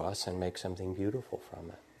given to us and make something beautiful from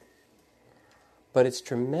it. But it's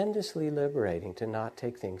tremendously liberating to not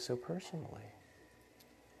take things so personally.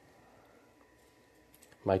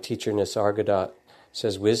 My teacher Nisargadatta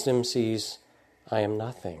says, wisdom sees I am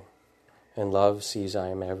nothing, and love sees I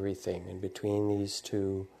am everything. And between these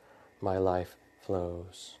two, my life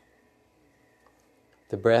flows.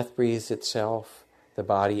 The breath breathes itself, the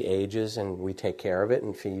body ages, and we take care of it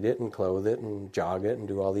and feed it and clothe it and jog it and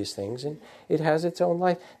do all these things, and it has its own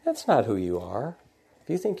life. That's not who you are. If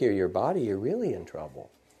you think you're your body, you're really in trouble.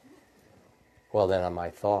 Well, then on my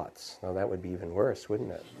thoughts. Well, that would be even worse,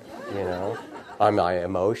 wouldn't it? On my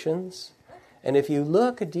emotions. And if you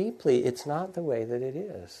look deeply, it's not the way that it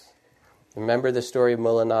is. Remember the story of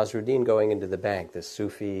Mullah Nasruddin going into the bank, this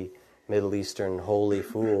Sufi, Middle Eastern holy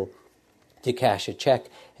fool, to cash a check,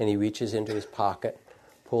 and he reaches into his pocket,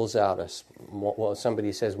 pulls out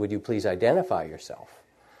somebody says, would you please identify yourself?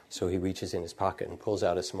 So he reaches in his pocket and pulls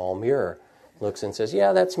out a small mirror, looks and says,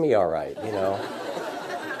 yeah, that's me all right,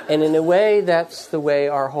 And in a way, that's the way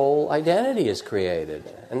our whole identity is created.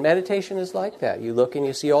 And meditation is like that. You look and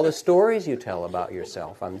you see all the stories you tell about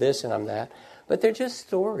yourself. I'm this and I'm that. But they're just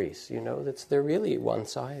stories, they're really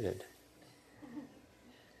one-sided.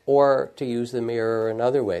 Or, to use the mirror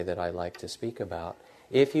another way that I like to speak about,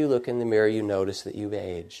 if you look in the mirror, you notice that you've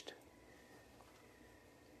aged.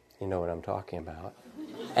 You know what I'm talking about.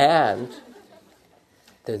 And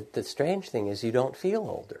the strange thing is you don't feel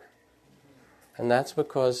older. And that's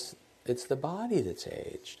because it's the body that's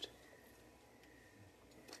aged.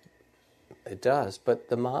 It does, but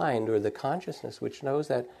the mind or the consciousness which knows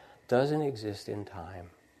that doesn't exist in time.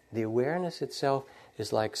 The awareness itself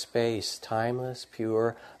is like space, timeless,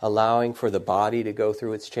 pure, allowing for the body to go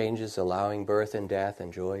through its changes, allowing birth and death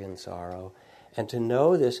and joy and sorrow. And to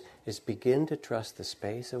know this is begin to trust the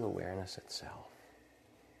space of awareness itself.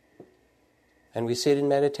 And we sit in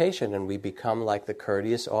meditation and we become like the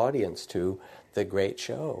courteous audience to the great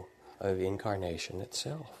show of incarnation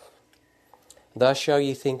itself. Thus shall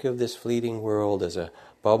ye think of this fleeting world as a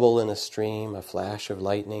bubble in a stream, a flash of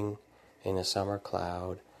lightning in a summer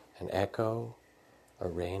cloud, an echo, a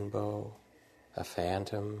rainbow, a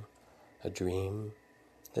phantom, a dream.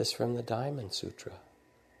 This from the Diamond Sutra.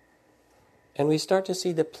 And we start to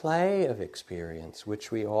see the play of experience, which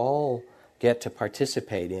we all get to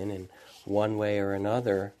participate in one way or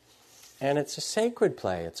another. And it's a sacred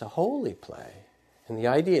play, it's a holy play. And the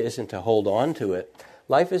idea isn't to hold on to it.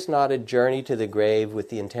 Life is not a journey to the grave with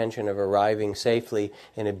the intention of arriving safely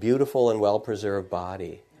in a beautiful and well-preserved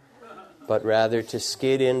body, but rather to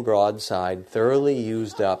skid in broadside, thoroughly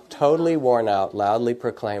used up, totally worn out, loudly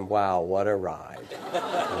proclaim, wow, what a ride.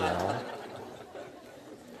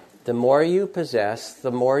 The more you possess,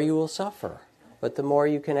 the more you will suffer. But the more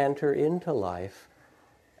you can enter into life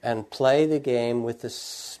and play the game with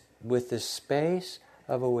the space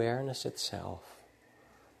of awareness itself,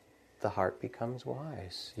 the heart becomes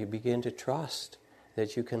wise. You begin to trust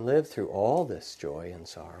that you can live through all this joy and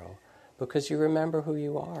sorrow because you remember who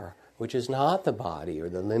you are, which is not the body or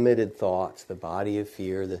the limited thoughts, the body of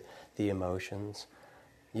fear, the emotions.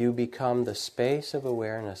 You become the space of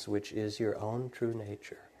awareness, which is your own true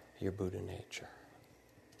nature, your Buddha nature.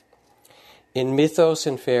 In mythos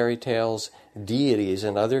and fairy tales, deities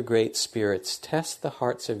and other great spirits test the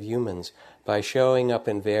hearts of humans by showing up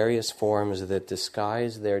in various forms that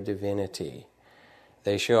disguise their divinity.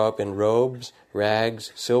 They show up in robes,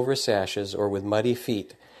 rags, silver sashes, or with muddy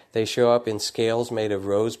feet. They show up in scales made of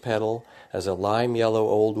rose petal, as a lime-yellow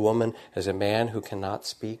old woman, as a man who cannot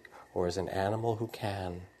speak, or as an animal who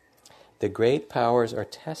can. The great powers are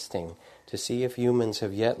testing to see if humans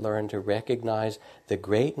have yet learned to recognize the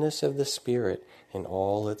greatness of the Spirit in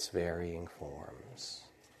all its varying forms.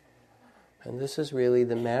 And this is really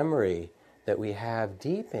the memory that we have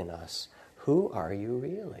deep in us. Who are you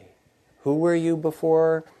really? Who were you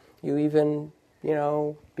before you even,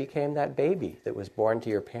 became that baby that was born to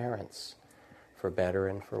your parents, for better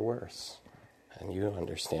and for worse? And you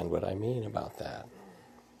understand what I mean about that.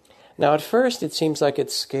 Now, at first, it seems like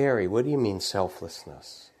it's scary. What do you mean,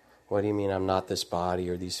 selflessness? What do you mean I'm not this body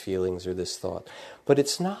or these feelings or this thought? But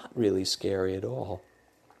it's not really scary at all.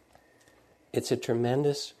 It's a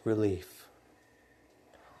tremendous relief.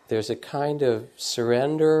 There's a kind of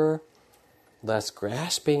surrender less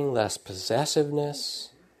grasping, less possessiveness,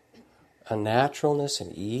 a naturalness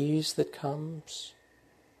and ease that comes.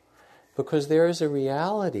 Because there is a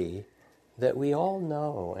reality that we all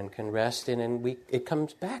know and can rest in, and it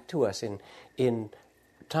comes back to us in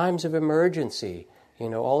times of emergency.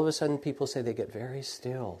 All of a sudden people say they get very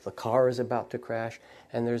still. The car is about to crash,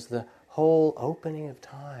 and there's the whole opening of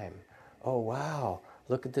time. Oh, wow,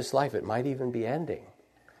 look at this life. It might even be ending.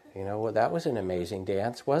 Well, that was an amazing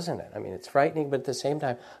dance, wasn't it? I mean, it's frightening, but at the same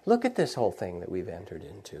time, look at this whole thing that we've entered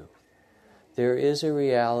into. There is a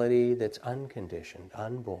reality that's unconditioned,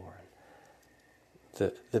 unborn.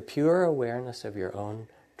 The pure awareness of your own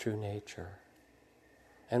true nature.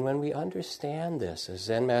 And when we understand this, as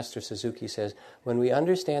Zen Master Suzuki says, when we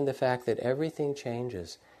understand the fact that everything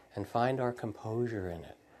changes and find our composure in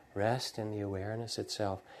it, rest in the awareness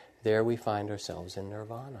itself, there we find ourselves in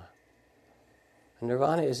nirvana. And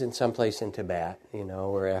nirvana is in some place in Tibet,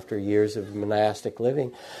 where after years of monastic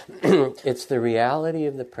living, it's the reality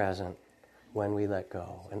of the present when we let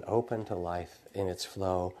go and open to life in its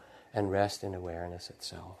flow and rest in awareness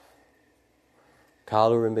itself.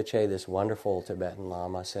 Kalu Rinpoche, this wonderful Tibetan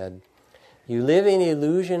Lama, said, you live in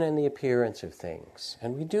illusion and the appearance of things.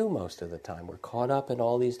 And we do most of the time. We're caught up in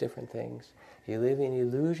all these different things. You live in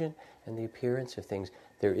illusion and the appearance of things.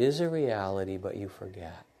 There is a reality, but you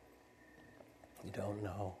forget. You don't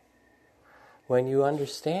know. When you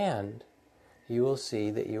understand, you will see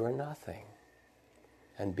that you are nothing.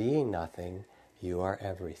 And being nothing, you are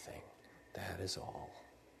everything. That is all.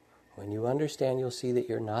 When you understand, you'll see that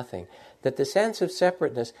you're nothing. That the sense of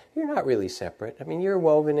separateness, you're not really separate. I mean, you're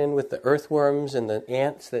woven in with the earthworms and the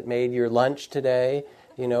ants that made your lunch today,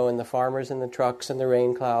 and the farmers and the trucks and the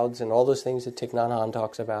rain clouds and all those things that Thich Nhat Hanh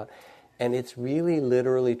talks about. And it's really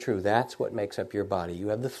literally true. That's what makes up your body. You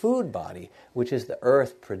have the food body, which is the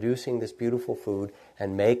earth producing this beautiful food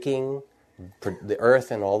and making the earth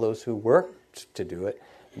and all those who worked to do it,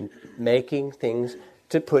 making things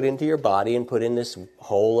to put into your body and put in this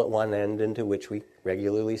hole at one end into which we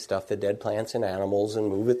regularly stuff the dead plants and animals and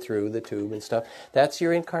move it through the tube and stuff. That's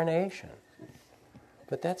your incarnation.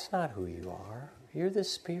 But that's not who you are. You're the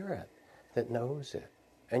spirit that knows it.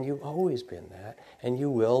 And you've always been that. And you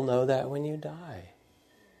will know that when you die.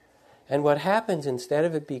 And what happens, instead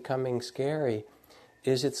of it becoming scary,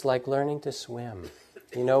 is it's like learning to swim.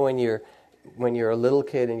 When you're a little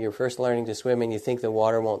kid and you're first learning to swim and you think the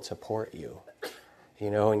water won't support you.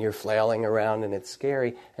 And you're flailing around and it's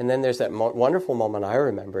scary. And then there's that wonderful moment, I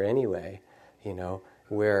remember anyway,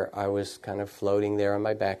 where I was kind of floating there on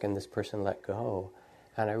my back and this person let go.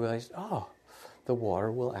 And I realized, the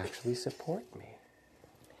water will actually support me.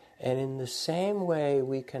 And in the same way,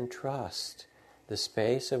 we can trust the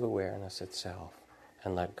space of awareness itself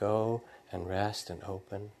and let go and rest and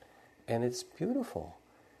open. And it's beautiful.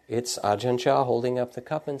 It's Ajahn Chah holding up the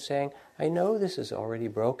cup and saying, I know this is already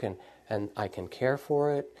broken, and I can care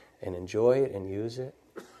for it and enjoy it and use it.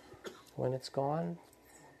 When it's gone,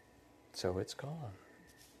 so it's gone.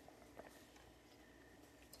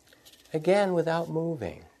 Again, without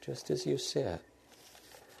moving, just as you sit,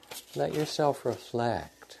 let yourself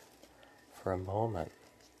reflect for a moment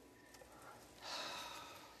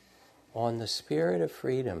on the spirit of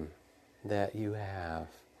freedom that you have.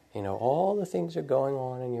 All the things are going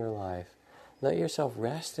on in your life. Let yourself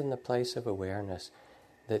rest in the place of awareness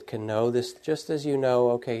that can know this, just as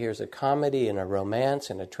okay, here's a comedy and a romance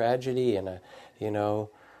and a tragedy and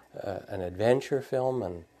an adventure film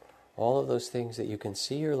and all of those things, that you can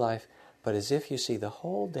see your life, but as if you see the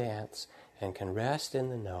whole dance and can rest in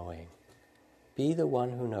the knowing. Be the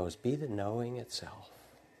one who knows. Be the knowing itself.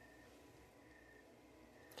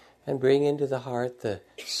 And bring into the heart the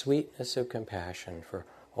sweetness of compassion for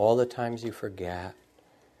all the times you forget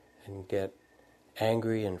and get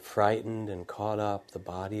angry and frightened and caught up, the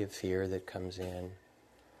body of fear that comes in.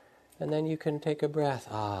 And then you can take a breath,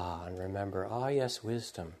 and remember, yes,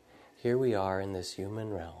 wisdom. Here we are in this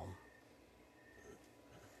human realm.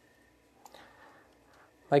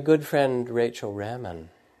 My good friend Rachel Remen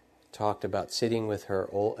talked about sitting with her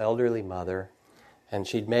old elderly mother, and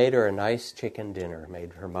she'd made her a nice chicken dinner,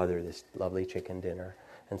 made her mother this lovely chicken dinner,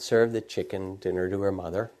 and served the chicken dinner to her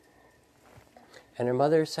mother. And her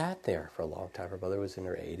mother sat there for a long time. Her mother was in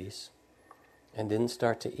her 80s and didn't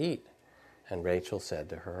start to eat. And Rachel said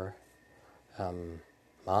to her,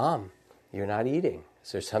 Mom, you're not eating.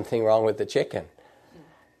 Is there something wrong with the chicken?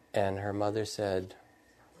 And her mother said,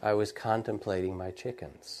 I was contemplating my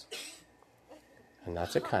chickens. And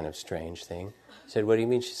that's a kind of strange thing. I said, what do you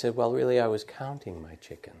mean? She said, well, really, I was counting my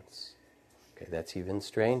chickens. Okay, that's even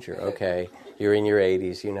stranger. Okay, you're in your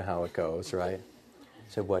 80s, you know how it goes, right? I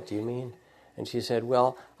said, what do you mean? And she said,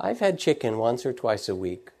 well, I've had chicken once or twice a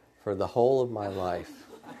week for the whole of my life.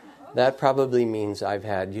 That probably means I've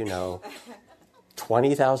had,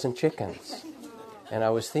 20,000 chickens. And I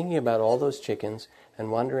was thinking about all those chickens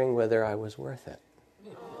and wondering whether I was worth it.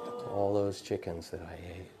 All those chickens that I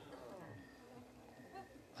ate.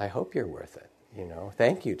 I hope you're worth it,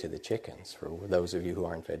 Thank you to the chickens, for those of you who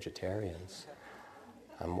aren't vegetarians.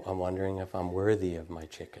 I'm wondering if I'm worthy of my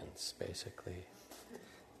chickens, basically.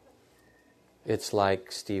 It's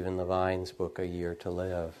like Stephen Levine's book, A Year to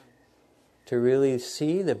Live. To really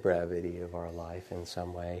see the brevity of our life in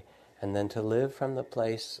some way, and then to live from the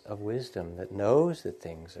place of wisdom that knows that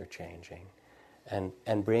things are changing,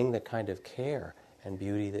 and bring the kind of care and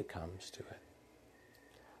beauty that comes to it.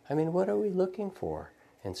 I mean, what are we looking for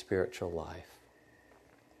in spiritual life,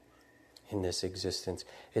 in this existence?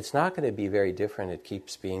 It's not going to be very different. It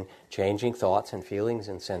keeps being changing thoughts and feelings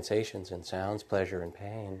and sensations and sounds, pleasure and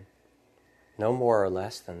pain. No more or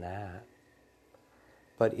less than that.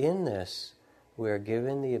 But in this, we are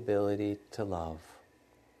given the ability to love.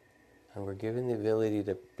 And we're given the ability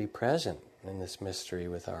to be present in this mystery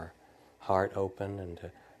with our heart open, and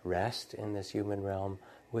to rest in this human realm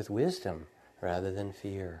with wisdom rather than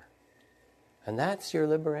fear. And that's your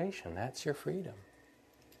liberation. That's your freedom.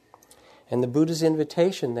 And the Buddha's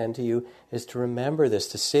invitation then to you is to remember this,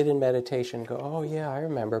 to sit in meditation and go, oh yeah, I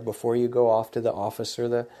remember, before you go off to the office or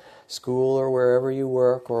the school or wherever you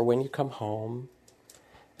work or when you come home,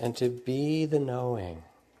 and to be the knowing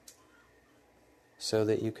so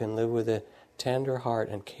that you can live with a tender heart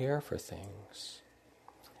and care for things.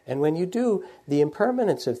 And when you do, the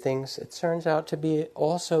impermanence of things, it turns out to be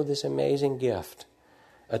also this amazing gift.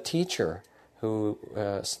 A teacher who,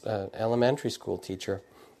 elementary school teacher,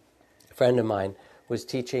 a friend of mine, was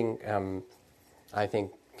teaching, I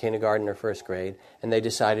think, kindergarten or first grade, and they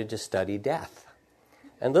decided to study death.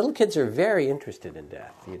 And little kids are very interested in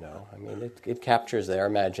death, I mean, it captures their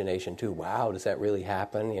imagination too. Wow, does that really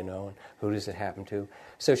happen, and who does it happen to?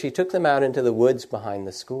 So she took them out into the woods behind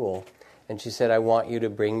the school, and she said, I want you to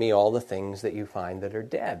bring me all the things that you find that are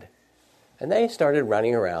dead. And they started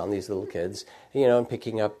running around, these little kids, and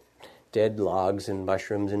picking up dead logs and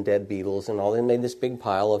mushrooms and dead beetles and all. They made this big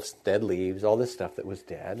pile of dead leaves, all this stuff that was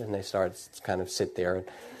dead, and they started to kind of sit there,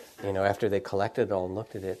 after they collected it all and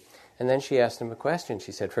looked at it. And then she asked him a question.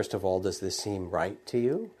 She said, first of all, does this seem right to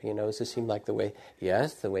you? Does this seem like the way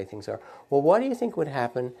things are? Well, what do you think would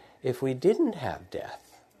happen if we didn't have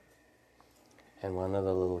death? And one of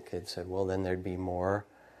the little kids said, well, then there'd be more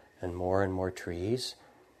and more and more trees,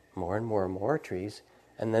 more and more and more trees,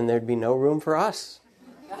 and then there'd be no room for us.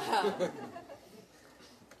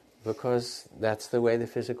 Because that's the way the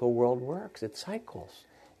physical world works. It cycles.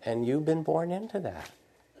 And you've been born into that.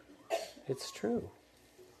 It's true.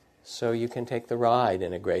 So you can take the ride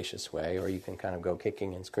in a gracious way, or you can kind of go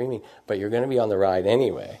kicking and screaming, but you're going to be on the ride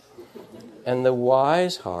anyway. And the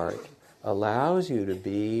wise heart allows you to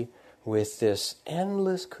be with this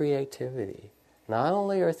endless creativity. Not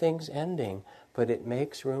only are things ending, but it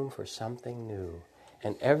makes room for something new.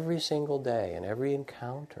 And every single day and every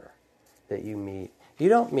encounter that you meet, you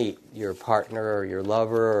don't meet your partner or your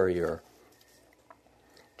lover or your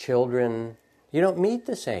children. You don't meet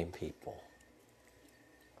the same people.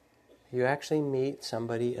 You actually meet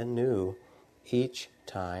somebody anew each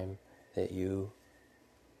time that you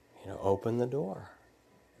open the door.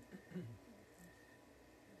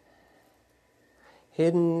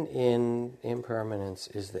 Hidden in impermanence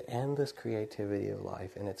is the endless creativity of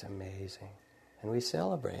life, and it's amazing. And we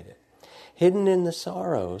celebrate it. Hidden in the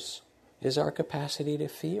sorrows is our capacity to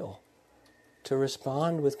feel, to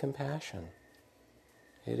respond with compassion.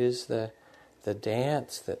 It is the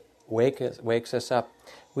dance that wakes us up.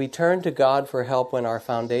 We turn to God for help when our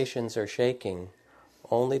foundations are shaking,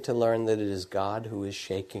 only to learn that it is God who is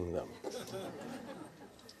shaking them.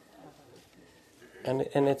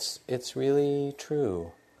 And it's really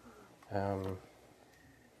true.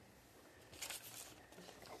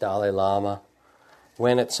 Dalai Lama,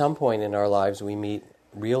 when at some point in our lives we meet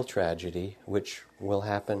real tragedy, which will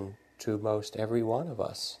happen to most every one of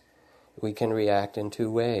us, we can react in two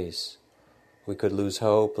ways. We could lose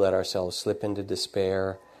hope, let ourselves slip into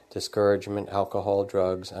despair, discouragement, alcohol,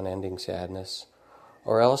 drugs, unending sadness.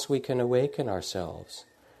 Or else we can awaken ourselves,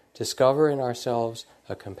 discover in ourselves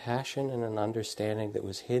a compassion and an understanding that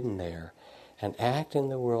was hidden there, and act in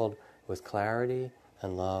the world with clarity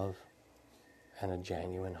and love and a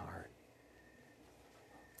genuine heart.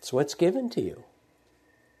 It's what's given to you.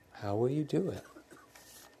 How will you do it?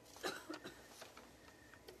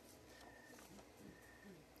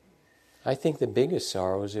 I think the biggest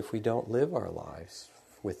sorrow is if we don't live our lives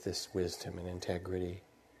with this wisdom and integrity.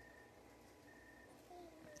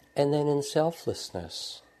 And then in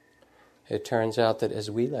selflessness, it turns out that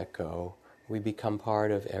as we let go, we become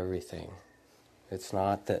part of everything. It's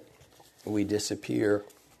not that we disappear.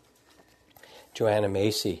 Joanna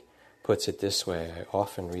Macy puts it this way. I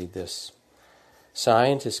often read this.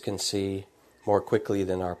 Scientists can see more quickly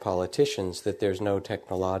than our politicians that there's no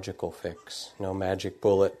technological fix, no magic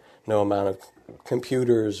bullet, no amount of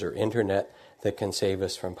computers or internet that can save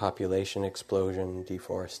us from population explosion,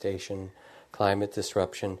 deforestation, climate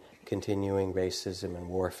disruption, continuing racism and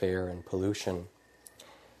warfare and pollution.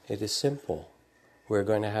 It is simple. We're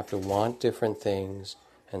going to have to want different things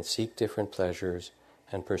and seek different pleasures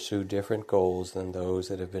and pursue different goals than those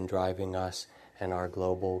that have been driving us and our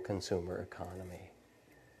global consumer economy.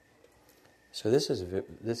 So this is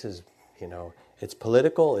it's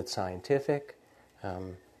political, it's scientific,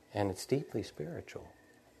 and it's deeply spiritual.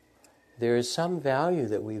 There is some value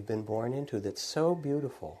that we've been born into that's so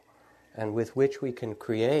beautiful, and with which we can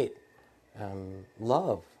create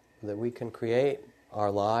love, that we can create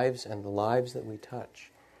our lives and the lives that we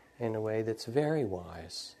touch in a way that's very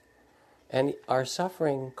wise. And our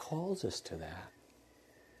suffering calls us to that.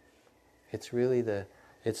 It's really the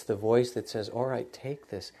voice that says, all right, take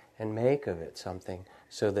this and make of it something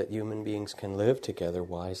so that human beings can live together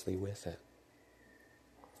wisely with it.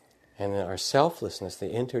 And in our selflessness,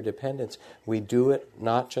 the interdependence, we do it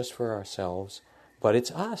not just for ourselves, but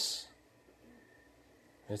it's us.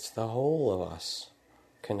 It's the whole of us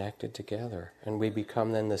connected together. And we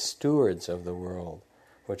become then the stewards of the world,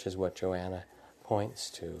 which is what Joanna points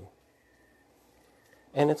to.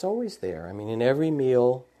 And it's always there. I mean, in every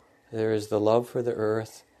meal, there is the love for the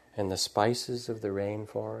earth and the spices of the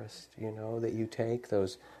rainforest, that you take,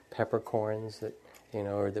 those peppercorns that,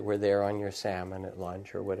 or that were there on your salmon at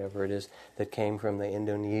lunch or whatever it is, that came from the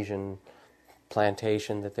Indonesian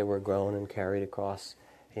plantation that they were grown and carried across,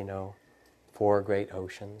 4 great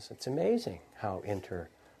oceans. It's amazing how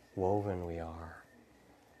interwoven we are.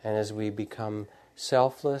 And as we become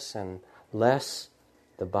selfless and less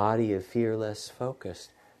the body of fearless,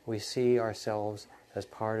 focused, we see ourselves as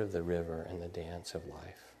part of the river and the dance of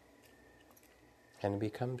life. And it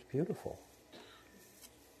becomes beautiful.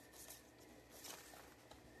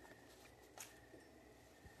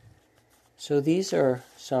 So these are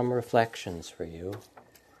some reflections for you.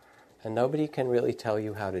 And nobody can really tell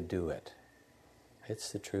you how to do it.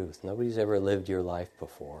 It's the truth. Nobody's ever lived your life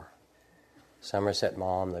before. Somerset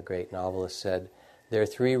Maugham, the great novelist, said, there are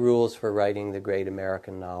 3 rules for writing the great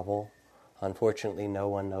American novel. Unfortunately, no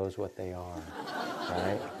one knows what they are.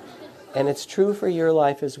 Right? And it's true for your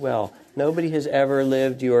life as well. Nobody has ever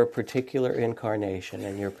lived your particular incarnation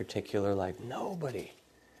and your particular life. Nobody.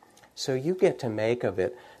 So you get to make of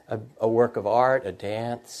it a work of art, a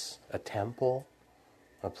dance, a temple,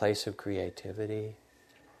 a place of creativity.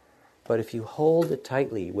 But if you hold it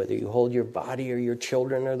tightly, whether you hold your body or your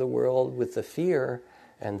children or the world with the fear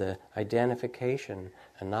and the identification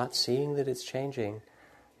and not seeing that it's changing,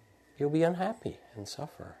 you'll be unhappy and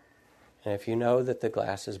suffer. And if you know that the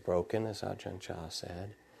glass is broken, as Ajahn Chah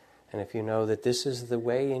said, and if you know that this is the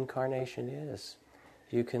way incarnation is,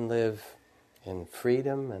 you can live in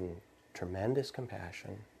freedom and tremendous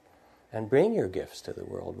compassion and bring your gifts to the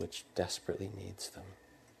world which desperately needs them.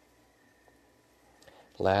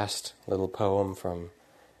 Last little poem from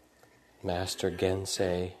Master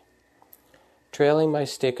Gensei. Trailing my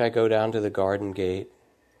stick, I go down to the garden gate.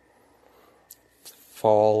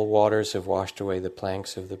 Fall waters have washed away the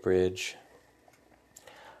planks of the bridge.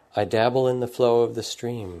 I dabble in the flow of the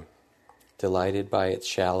stream, delighted by its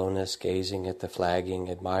shallowness, gazing at the flagging,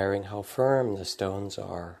 admiring how firm the stones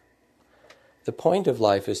are. The point of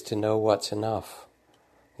life is to know what's enough.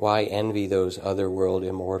 Why envy those otherworld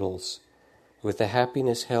immortals? With the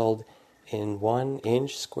happiness held in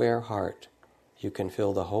 1-inch square heart, you can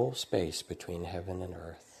fill the whole space between heaven and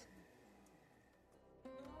earth.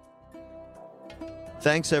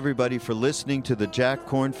 Thanks, everybody, for listening to the Jack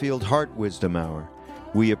Kornfield Heart Wisdom Hour.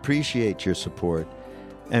 We appreciate your support,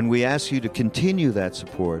 and we ask you to continue that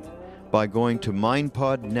support by going to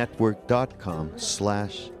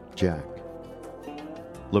mindpodnetwork.com/Jack.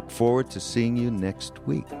 Look forward to seeing you next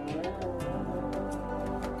week.